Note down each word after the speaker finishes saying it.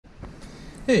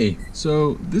Hey,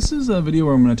 so this is a video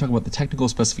where I'm going to talk about the technical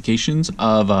specifications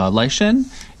of Lishen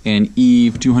and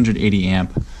EVE 280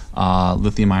 amp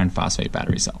lithium iron phosphate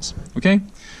battery cells. Okay,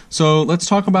 so let's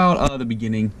talk about the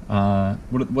beginning,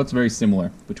 what's very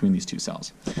similar between these two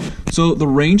cells. So the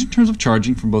range in terms of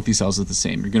charging from both these cells is the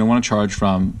same. You're going to want to charge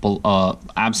from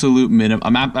absolute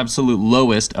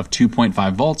lowest of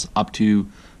 2.5 volts up to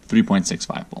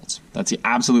 3.65 volts. That's the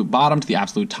absolute bottom to the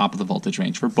absolute top of the voltage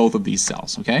range for both of these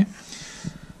cells, okay?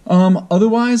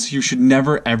 Otherwise, you should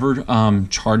never ever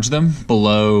charge them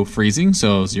below freezing,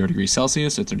 so 0 degrees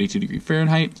Celsius or 32 degrees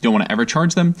Fahrenheit. You don't want to ever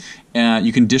charge them.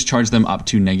 You can discharge them up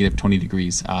to negative 20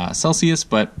 degrees Celsius,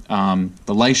 but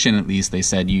the Lishen, at least, they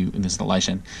said and this is the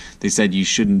Lishen, they said you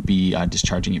shouldn't be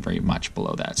discharging it very much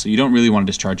below that. So you don't really want to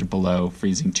discharge it below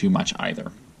freezing too much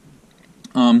either.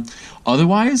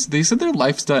 Otherwise, they said their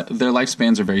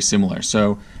lifespans are very similar.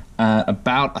 So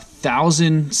about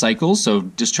 1,000 cycles, so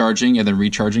discharging and then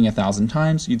recharging 1,000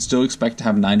 times, you'd still expect to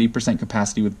have 90%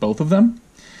 capacity with both of them,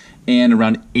 and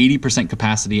around 80%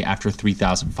 capacity after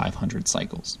 3,500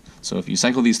 cycles. So if you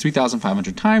cycle these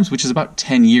 3,500 times, which is about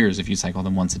 10 years if you cycle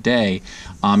them once a day,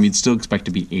 you'd still expect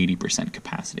to be 80%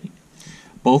 capacity.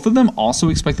 Both of them also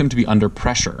expect them to be under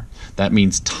pressure. That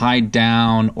means tied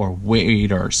down or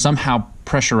weighed or somehow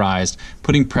pressurized,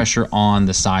 putting pressure on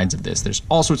the sides of this. There's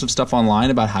all sorts of stuff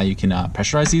online about how you can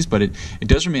pressurize these, but it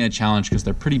does remain a challenge because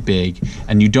they're pretty big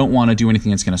and you don't want to do anything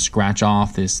that's going to scratch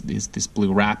off this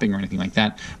blue wrapping or anything like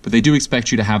that. But they do expect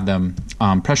you to have them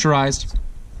pressurized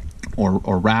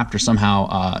or wrapped or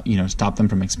somehow stop them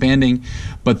from expanding.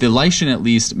 But the Lishen at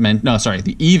least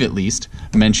the EVE at least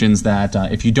mentions that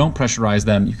if you don't pressurize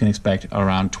them, you can expect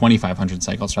around 2,500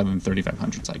 cycles rather than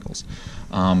 3,500 cycles.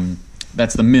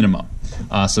 That's the minimum.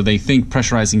 So they think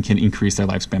pressurizing can increase their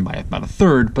lifespan by about a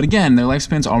third. But again, their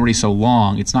lifespan's already so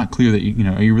long, it's not clear that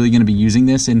are you really going to be using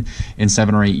this in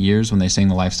 7 or 8 years when they're saying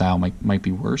the lifestyle might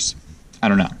be worse? I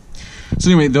don't know. So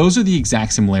anyway, those are the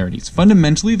exact similarities.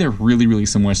 Fundamentally, they're really, really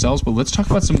similar cells, but let's talk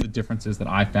about some of the differences that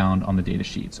I found on the data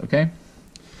sheets, okay?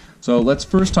 So let's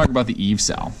first talk about the EVE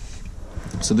cell.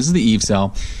 So this is the EVE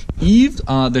cell. EVE,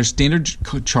 their standard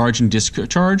charge and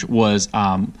discharge was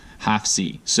half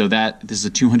C. So this is a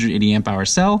 280 amp hour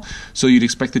cell, so you'd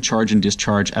expect the charge and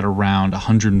discharge at around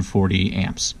 140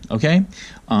 amps, okay?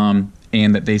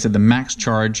 And that they said the max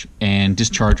charge and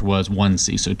discharge was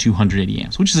 1C, so 280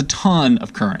 amps, which is a ton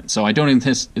of current. So I don't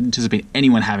anticipate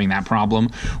anyone having that problem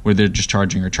where they're just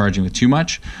charging or charging with too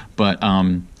much. But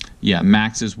yeah,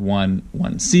 max is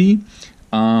 1C.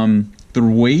 The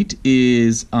weight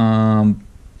is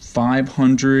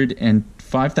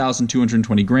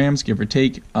 5,220 grams, give or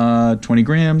take 20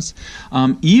 grams.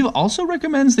 EVE also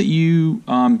recommends that you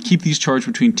keep these charged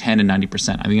between 10 and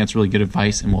 90%. I think that's really good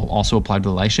advice and will also apply to the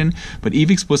Lishen. But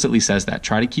EVE explicitly says that.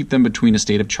 Try to keep them between a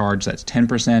state of charge that's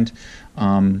 10%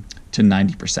 to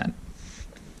 90%.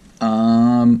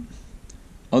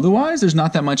 Otherwise, there's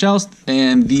not that much else,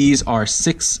 and these are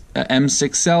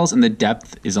M6 cells, and the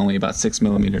depth is only about 6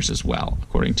 millimeters as well,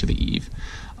 according to the EVE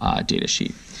data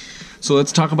sheet. So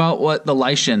let's talk about what the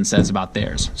Lishen says about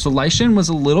theirs. So Lishen was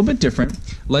a little bit different.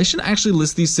 Lishen actually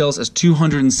lists these cells as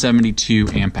 272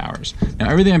 amp hours. Now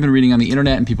everything I've been reading on the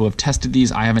internet and people have tested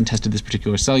these, I haven't tested this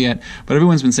particular cell yet, but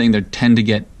everyone's been saying they tend to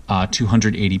get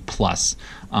 280 plus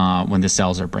when the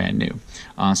cells are brand new.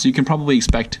 So you can probably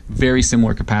expect very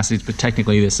similar capacities, but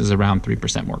technically this is around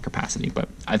 3% more capacity, but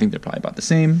I think they're probably about the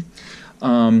same.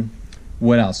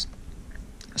 What else?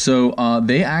 So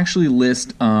they actually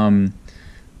list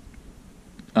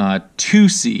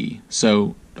 2C,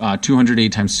 so 280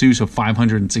 times 2, so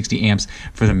 560 amps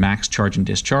for the max charge and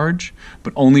discharge,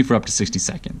 but only for up to 60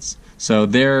 seconds. So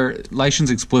Lishen's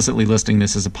explicitly listing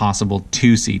this as a possible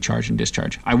 2C charge and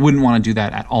discharge. I wouldn't want to do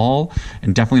that at all,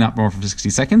 and definitely not more for 60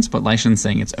 seconds, but Lishen's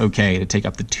saying it's okay to take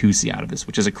up the 2C out of this,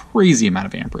 which is a crazy amount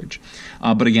of amperage.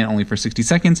 But again, only for 60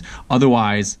 seconds.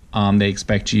 Otherwise, they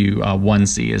expect you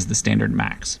 1C as the standard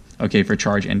max, okay, for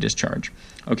charge and discharge,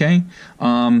 okay?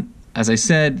 As I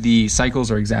said, the cycles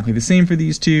are exactly the same for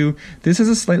these two. This is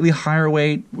a slightly higher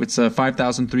weight. It's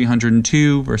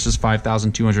 5,302 versus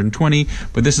 5,220,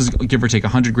 but this is give or take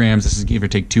 100 grams. This is give or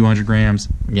take 200 grams.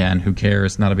 Again, who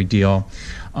cares? Not a big deal.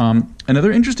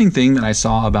 Another interesting thing that I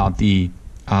saw about the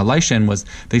Lishen was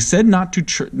they said not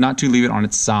to leave it on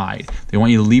its side. They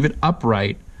want you to leave it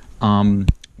upright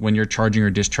when you're charging or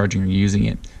discharging or using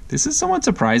it. This is somewhat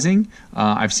surprising.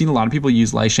 I've seen a lot of people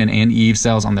use Lishen and EVE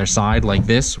cells on their side like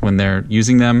this when they're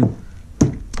using them.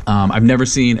 I've never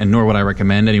seen, and nor would I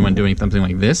recommend anyone doing something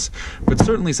like this, but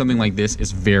certainly something like this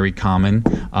is very common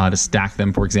to stack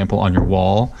them, for example, on your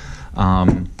wall.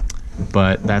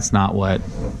 But that's not what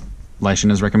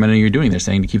Lishen is recommending you're doing. They're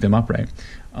saying to keep them upright.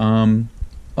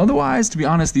 Otherwise, to be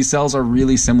honest, these cells are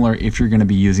really similar if you're going to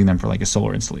be using them for like a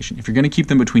solar installation. If you're going to keep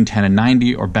them between 10 and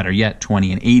 90, or better yet,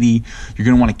 20 and 80, you're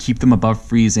going to want to keep them above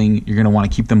freezing. You're going to want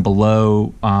to keep them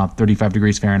below 35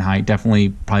 degrees Fahrenheit, definitely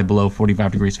probably below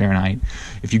 45 degrees Fahrenheit.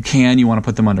 If you can, you want to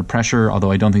put them under pressure,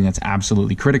 although I don't think that's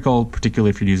absolutely critical, particularly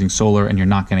if you're using solar and you're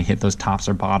not going to hit those tops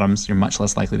or bottoms. You're much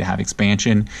less likely to have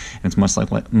expansion, and it's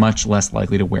much less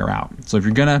likely to wear out. So if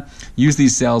you're going to use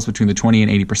these cells between the 20 and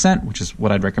 80%, which is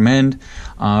what I'd recommend,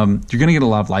 you're going to get a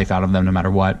lot of life out of them no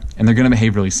matter what, and they're going to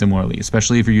behave really similarly.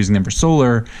 Especially if you're using them for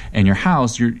solar in your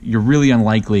house, you're really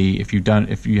unlikely, if you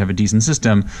have a decent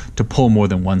system, to pull more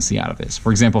than 1C out of this.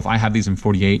 For example, if I have these in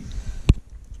 48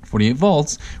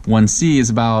 volts, 1C is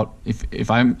about,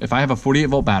 if I have a 48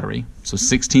 volt battery, so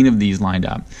 16 of these lined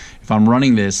up, if I'm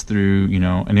running this through,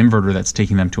 an inverter that's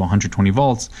taking them to 120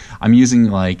 volts, I'm using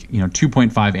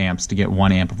 2.5 amps to get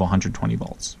 1 amp of 120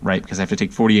 volts, right? Because I have to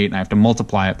take 48 and I have to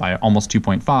multiply it by almost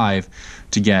 2.5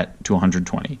 to get to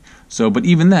 120. So, but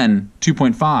even then,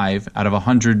 2.5 out of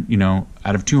 100,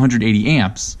 out of 280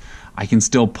 amps, I can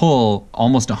still pull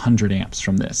almost 100 amps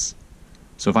from this.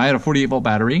 So if I had a 48 volt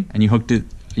battery and you hooked it,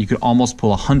 you could almost pull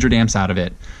 100 amps out of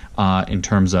it in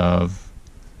terms of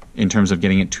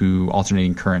getting it to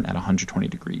alternating current at 120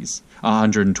 degrees,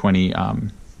 120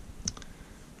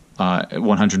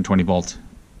 volt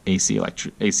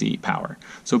AC power.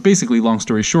 So basically, long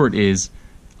story short is,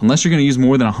 unless you're going to use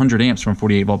more than 100 amps from a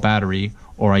 48 volt battery,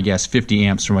 or I guess 50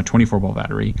 amps from a 24 volt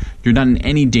battery, you're not in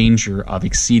any danger of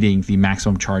exceeding the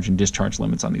maximum charge and discharge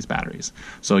limits on these batteries.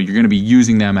 So you're going to be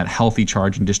using them at healthy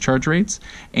charge and discharge rates,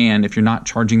 and if you're not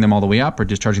charging them all the way up or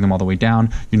discharging them all the way down,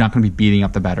 you're not going to be beating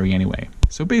up the battery anyway.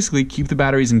 So basically, keep the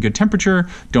batteries in good temperature,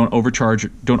 don't overcharge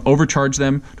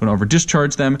them, don't over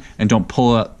discharge them, and don't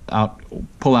pull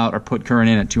out or put current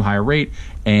in at too high a rate,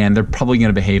 and they're probably going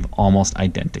to behave almost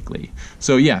identically.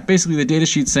 So yeah, basically the data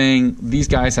sheet's saying these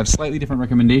guys have slightly different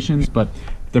recommendations, but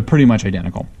they're pretty much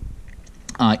identical.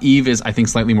 Eve is, I think,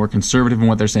 slightly more conservative in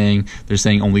what they're saying. They're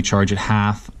saying only charge at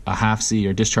half C,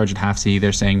 or discharge at half C.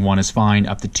 They're saying 1 is fine,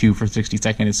 up to 2 for 60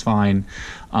 seconds is fine.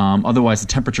 Otherwise, the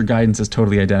temperature guidance is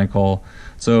totally identical.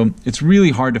 So it's really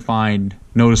hard to find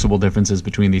noticeable differences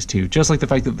between these two. Just like the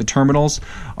fact that the terminals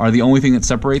are the only thing that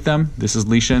separate them. This is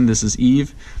Lishen, this is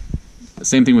Eve.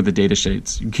 Same thing with the data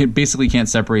sheets. You basically can't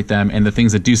separate them, and the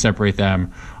things that do separate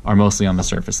them are mostly on the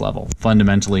surface level.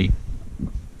 Fundamentally,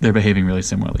 they're behaving really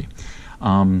similarly.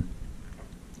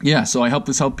 Yeah, so I hope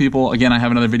this helped people. Again, I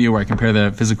have another video where I compare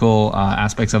the physical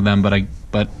aspects of them,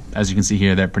 but as you can see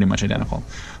here, they're pretty much identical.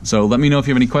 So let me know if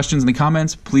you have any questions in the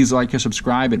comments. Please like or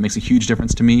subscribe. It makes a huge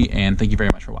difference to me, and thank you very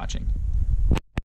much for watching.